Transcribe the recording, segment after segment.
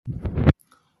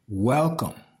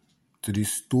Welcome to the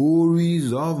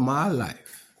stories of my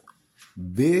life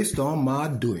based on my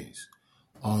doings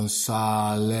on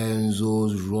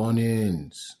Salenzo's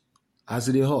runnings. As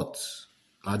it hot,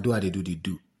 I do what they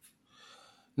do.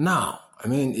 Now,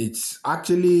 it's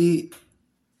actually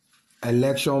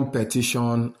election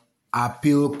petition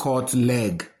appeal court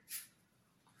leg.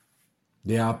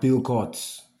 They are appeal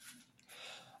courts.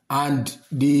 And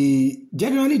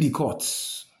generally the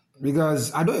courts,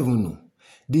 because I don't even know,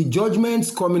 the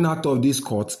judgments coming out of these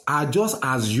courts are just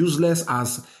as useless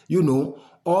as,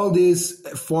 all these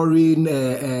foreign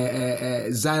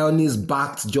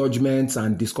Zionist-backed judgments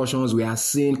and discussions we are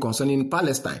seeing concerning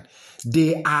Palestine.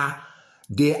 They are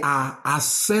as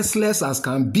senseless as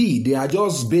can be. They are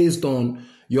just based on,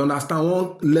 you understand,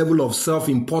 one level of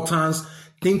self-importance,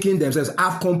 thinking themselves,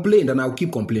 I've complained and I'll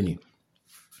keep complaining.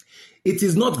 It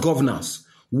is not governance.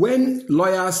 When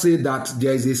lawyers say that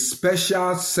there is a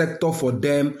special sector for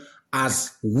them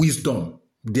as wisdom,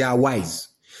 they are wise.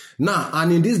 Now,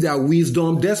 and in this their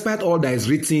wisdom, despite all that is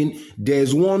written, there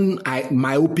is one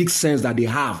myopic sense that they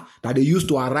have, that they use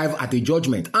to arrive at a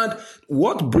judgment. And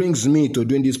what brings me to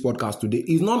doing this podcast today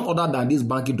is none other than this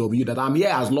Banky W that I'm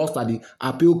here as lost at the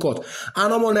appeal court.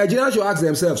 And Nigerians should ask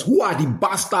themselves, who are the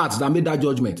bastards that made that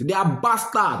judgment? They are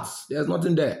bastards. There's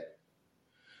nothing there.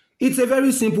 It's a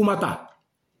very simple matter.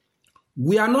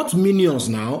 We are not minions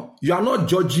now. You are not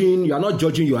judging your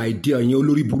idea in your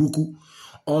Lori Buruku.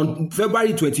 On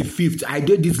February 25th, I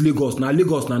did this Lagos na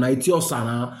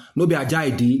Itiosana, no be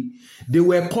Ajaidi. They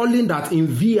were calling that in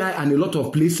VI and a lot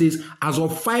of places, as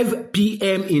of 5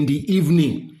 p.m. in the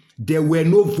evening, there were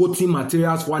no voting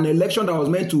materials for an election that was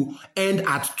meant to end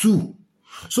at 2.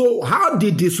 So how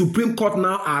did the Supreme Court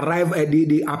now arrive,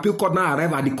 the appeal court now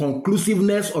arrive at the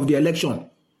conclusiveness of the election?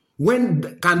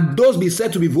 When can those be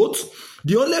said to be votes?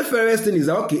 The only fairest thing is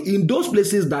that, okay, in those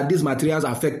places that these materials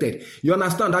are affected, you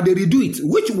understand that they redo it,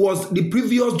 which was the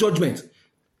previous judgment.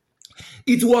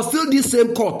 It was still the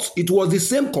same court. It was the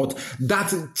same court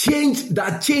that changed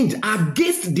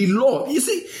against the law. You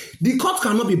see, the court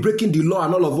cannot be breaking the law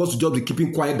and all of us just be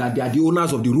keeping quiet that they are the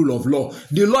owners of the rule of law.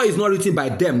 The law is not written by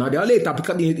them now. They are only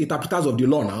interpreters of the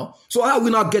law now. So how are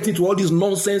we not getting to all these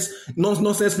nonsense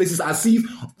places as if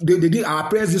our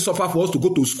parents didn't suffer for us to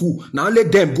go to school? Now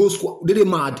let them go to school. They're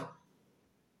mad.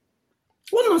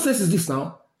 What nonsense is this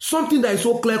now? Something that is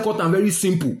so clear-cut and very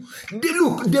simple.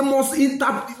 They must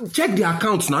check their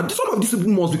accounts now. Some of these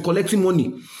people must be collecting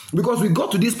money. Because we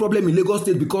got to this problem in Lagos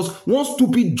State because one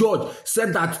stupid judge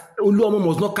said that Oluomo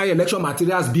must not carry election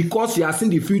materials because she has seen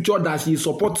the future that she is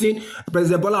supporting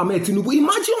President Bola Ahmed Tinubu.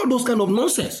 Imagine all those kind of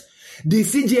nonsense. The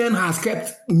CJN has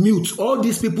kept mute. All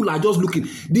these people are just looking.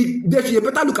 They should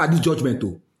better look at this judgment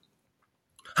though.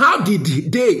 How did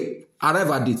they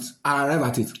arrive at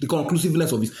it, the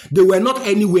conclusiveness of it? They were not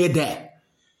anywhere there.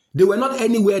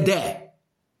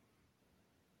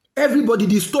 Everybody,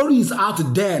 the story is out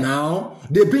there now.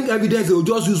 They bring evidence, they will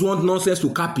just use one nonsense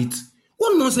to cap it.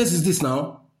 What nonsense is this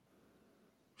now?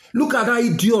 Look at that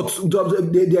idiot.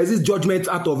 There is this judgment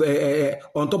out of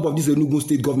on top of this Enugu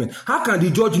state government. How can the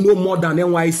judge know more than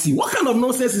NYC? What kind of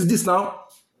nonsense is this now?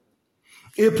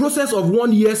 A process of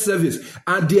 1 year service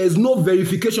and there is no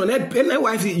verification.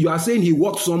 NYC, you are saying he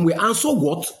worked somewhere, and so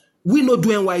what? We not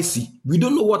do NYC. We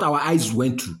don't know what our eyes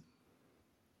went through.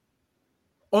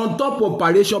 On top of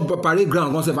parade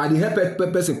ground concept, I help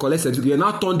person collect certificate. You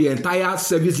now turn the entire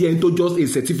service here into just a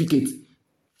certificate.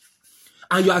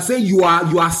 And you are saying you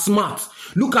are smart.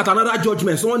 Look at another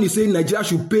judgment. Someone is saying Nigeria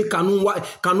should pay Nnamdi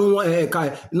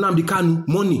Kanu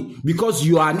money because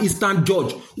you are an instant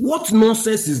judge. What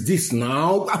nonsense is this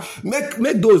now?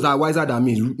 Make those that are wiser than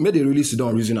me, make they really sit down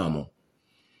and reason more.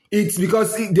 It's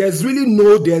because there's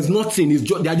nothing.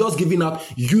 They are just giving out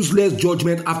useless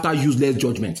judgment after useless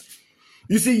judgment.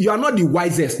 You see, you are not the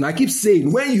wisest. And I keep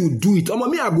saying, when you do it,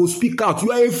 I go speak out.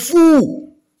 You are a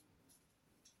fool.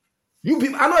 You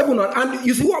people, I don't even know. And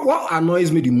you see what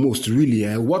annoys me the most, really,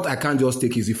 what I can't just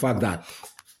take is the fact that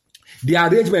the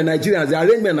arrangement,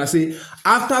 I say,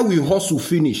 after we hustle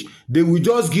finish, they will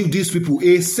just give these people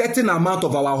a certain amount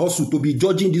of our hustle to be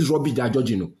judging this rubbish they are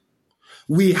judging.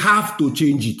 We have to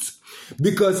change it.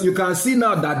 Because you can see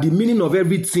now that the meaning of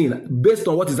everything, based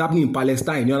on what is happening in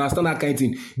Palestine, you understand that kind of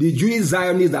thing. The Jewish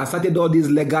Zionists that started all this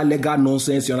legal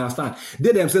nonsense, you understand?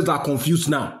 They themselves are confused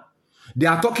now. They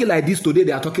are talking like this today,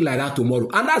 they are talking like that tomorrow.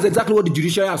 And that's exactly what the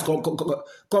judiciary has come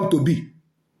to be.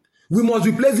 We must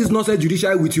replace this nonsense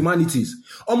judiciary with humanities.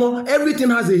 Everything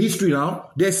has a history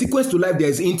now. There's sequence to life,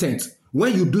 there's intent.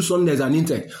 When you do something, there's an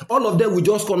intent. All of them will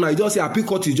just come now. You just say, appeal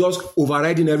court is just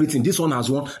overriding everything. This one has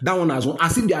won, that one has won.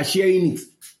 As if they are sharing it.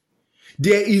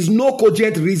 There is no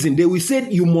cogent reason. They will say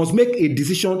you must make a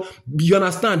decision, you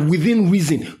understand, within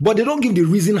reason. But they don't give the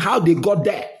reason how they got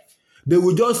there. They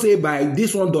will just say, by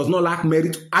this one does not lack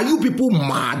merit. Are you people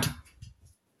mad?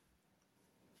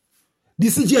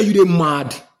 This is here, you they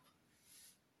mad.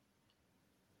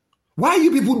 Why are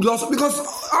you people just,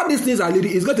 because all these things are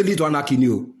leading, it's going to lead to anarchy.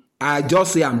 I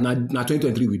just say I'm not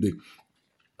 2023 with it.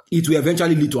 It will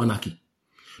eventually lead to anarchy.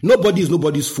 Nobody is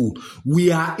nobody's fool.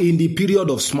 We are in the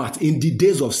period of smart, in the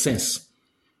days of sense.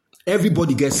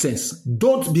 Everybody gets sense.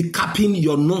 Don't be capping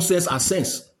your nonsense as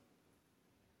sense.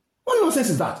 What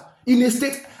nonsense is that? In a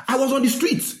state, I was on the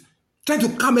streets trying to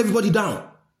calm everybody down.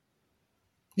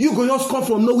 You go just come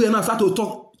from nowhere and start to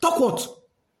talk. Talk what?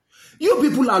 You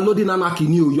people are loading anarchy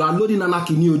new. You are loading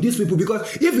anarchy new. These people,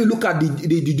 because if you look at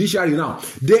the judiciary now,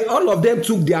 all of them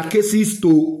took their cases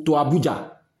to Abuja.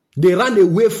 They ran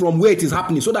away from where it is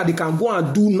happening so that they can go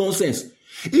and do nonsense.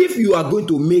 If you are going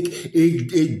to make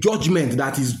a judgment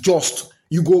that is just,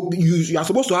 you are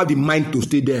supposed to have the mind to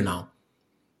stay there now.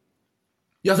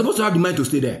 You are supposed to have the mind to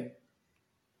stay there.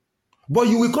 But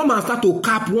you will come and start to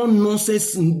cap one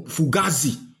nonsense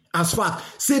fugazi as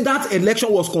fact. Say that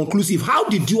election was conclusive. How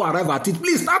did you arrive at it?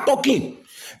 Please start talking.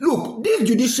 Look, this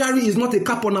judiciary is not a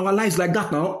cap on our lives like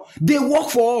that now. They work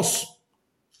for us.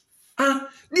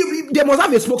 They must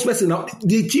have a spokesperson now.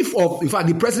 The chief of, in fact,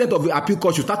 the president of the appeal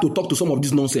court should start to talk to some of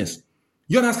this nonsense.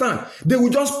 You understand? They will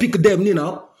just pick them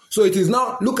now. So it is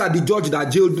now, look at the judge that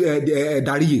jailed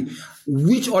Dariye.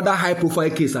 Which other high-profile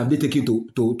case have they taken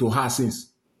to her since?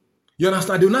 You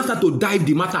understand? They will now start to dive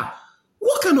the matter.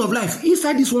 What kind of life?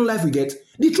 Inside this one life we get,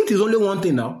 the truth is only one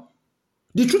thing now.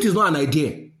 The truth is not an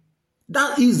idea.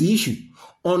 That is the issue.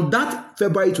 On that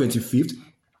February 25th,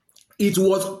 it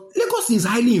was, Lagos is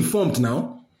highly informed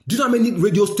now. Do you know how many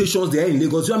radio stations there are in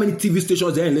Lagos? Do you know how many TV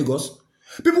stations there are in Lagos?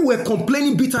 People were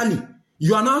complaining bitterly.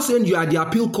 You are now saying you are the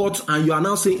appeal court and you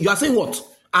are saying what?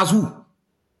 As who?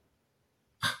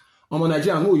 I'm a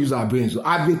Nigerian who use our brains.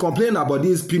 I've been complaining about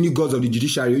these puny gods of the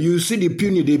judiciary. You see the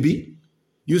puny they be?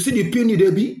 You see the puny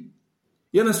they be?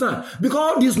 You understand?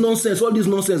 Because all this nonsense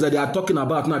that they are talking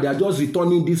about now, they are just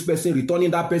returning this person,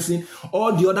 returning that person,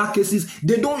 all the other cases.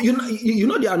 They don't, you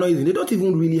know they are noisy. They don't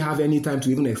even really have any time to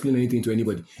even explain anything to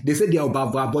anybody. They say they are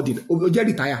overburdened.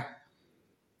 Retire.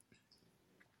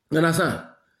 You understand?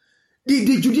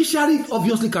 The judiciary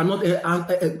obviously cannot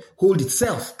hold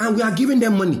itself, and we are giving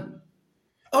them money.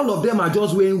 All of them are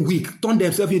just wearing weak, turn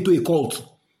themselves into a cult.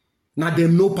 Now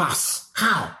them no pass.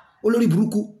 How? Olori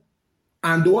Buruku.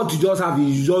 And what you just have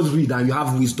is you just read and you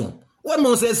have wisdom. What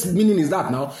nonsense meaning is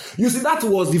that now? You see, that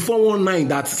was the 419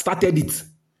 that started it.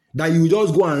 That you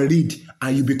just go and read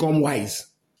and you become wise.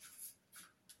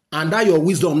 And that your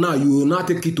wisdom now, you will not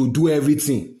take it to do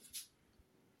everything.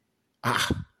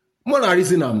 More than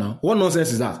reason now. What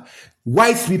nonsense is that?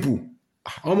 Wise people,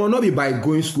 I will not be by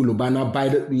going school, but now by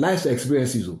the life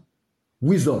experiences.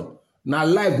 Wisdom. Now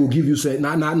life will give you sense.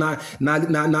 Now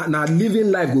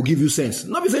living life will give you sense.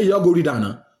 Not be saying you just go read that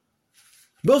now.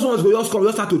 Those ones will just come,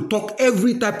 just start to talk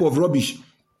every type of rubbish.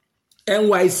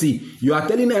 NYC, you are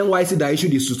telling NYC that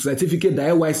issued the certificate that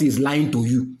NYC is lying to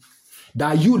you.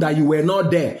 That you were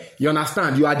not there. You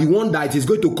understand? You are the one that is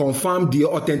going to confirm the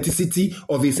authenticity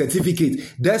of a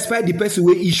certificate. Despite the person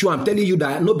will issue, I'm telling you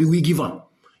that not be we given.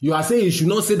 You are saying you should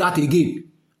not say that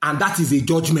again. And that is a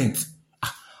judgment.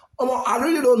 I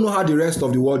really don't know how the rest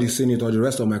of the world is saying it or the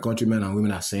rest of my countrymen and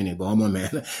women are saying it. But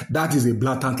man, that is a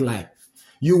blatant lie.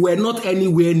 You were not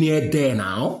anywhere near there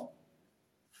now.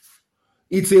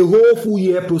 It's a whole full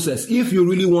year process. If you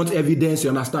really want evidence,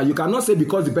 you understand. You cannot say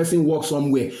because the person works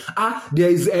somewhere.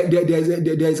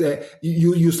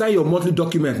 You sign your monthly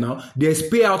document now. There's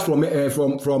payout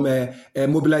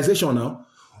from mobilization now.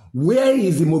 Where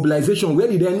is the mobilization? Where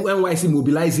did NYC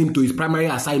mobilize him to his primary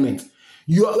assignment?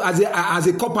 You as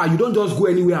a copper, you don't just go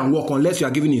anywhere and work unless you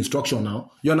are given instruction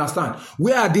now. You understand?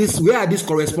 Where are these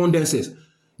correspondences?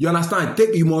 You understand?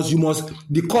 You must.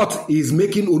 The court is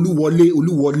making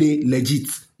Oluwole legit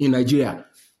in Nigeria.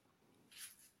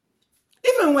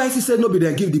 Even when NYC said nobody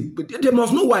then give they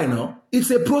must know why now. It's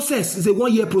a process. It's a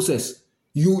 1 year process.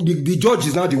 The judge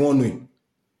is now the one knowing.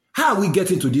 How are we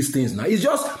getting to these things now? It's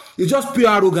just pure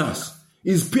arrogance.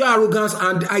 It's pure arrogance,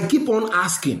 and I keep on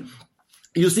asking.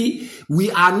 You see, we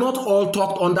are not all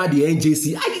tucked under the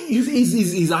NJC.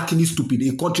 It's actually stupid.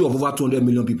 A country of over 200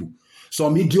 million people.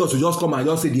 Some idiots will just come and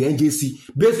just say the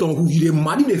NJC, based on who they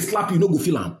mad, they slap you, no go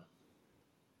feel them.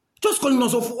 Just calling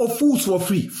us of fools for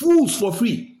free. Fools for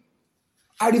free.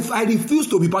 I refuse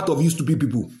to be part of you stupid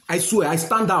people. I swear, I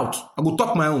stand out. I go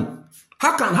talk my own.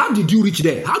 How did you reach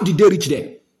there? How did they reach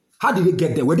there? How did they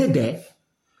get there? Were they there?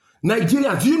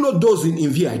 Nigeria, do you know those in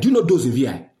VI? Do you know those in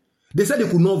VI? They said they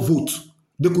could not vote.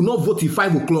 They could not vote till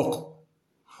 5 o'clock.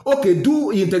 Okay,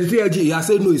 do in 33 LG, he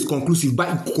said no, it's conclusive,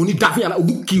 but only that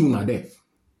kill now there.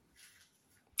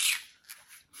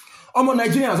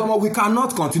 Nigerians, we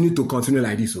cannot continue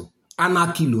like this. So.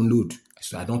 Anarchy, load.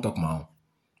 So I don't talk my own.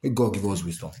 May God give us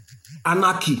wisdom.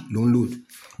 Anarchy, load.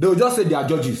 They will just say they are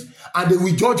judges, and they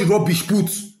will judge rubbish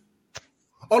puts.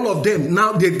 All of them,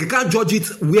 now they can't judge it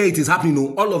where it is happening.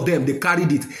 No. All of them, they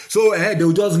carried it. So they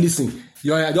will just listen.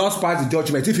 You just pass the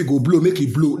judgment. If it go blow, make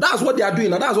it blow. That's what they are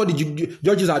doing now. That's what the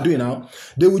judges are doing now.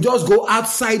 They will just go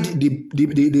outside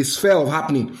the sphere of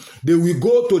happening. They will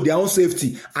go to their own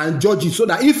safety and judge it so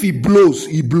that if it blows,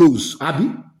 it blows.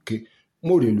 Abi? Okay.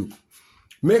 More they look.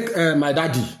 Make my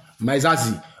daddy, my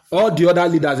Zazi, all the other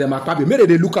leaders, make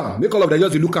they look at. Make all of them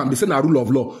just look at. They say na rule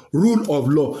of law. Rule of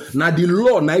law. Now the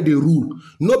law, now the rule.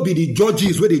 Not be the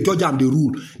judges where they judge them the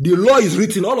rule. The law is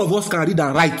written. All of us can read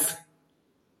and write.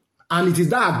 And it is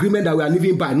that agreement that we are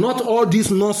living by. Not all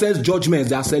these nonsense judgments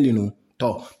they are selling.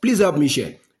 Please help me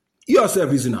share.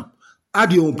 Yourself is now.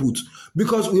 Add your own put.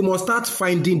 Because we must start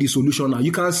finding the solution now.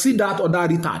 You can see that other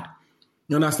retard.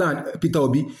 You understand, Peter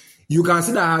Obi? You can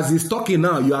see that as he's talking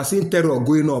now, you are seeing terror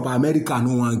going up. America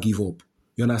no one give up.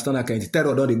 You understand that kind of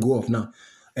terror don't they go up now?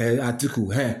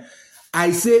 Article.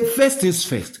 I say first things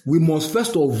first. We must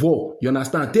first of all, you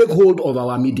understand, take hold of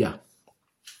our media.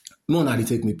 No, they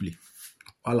take me play.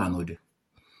 All I know there.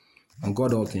 And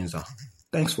God all things are.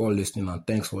 Thanks for listening and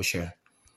thanks for sharing.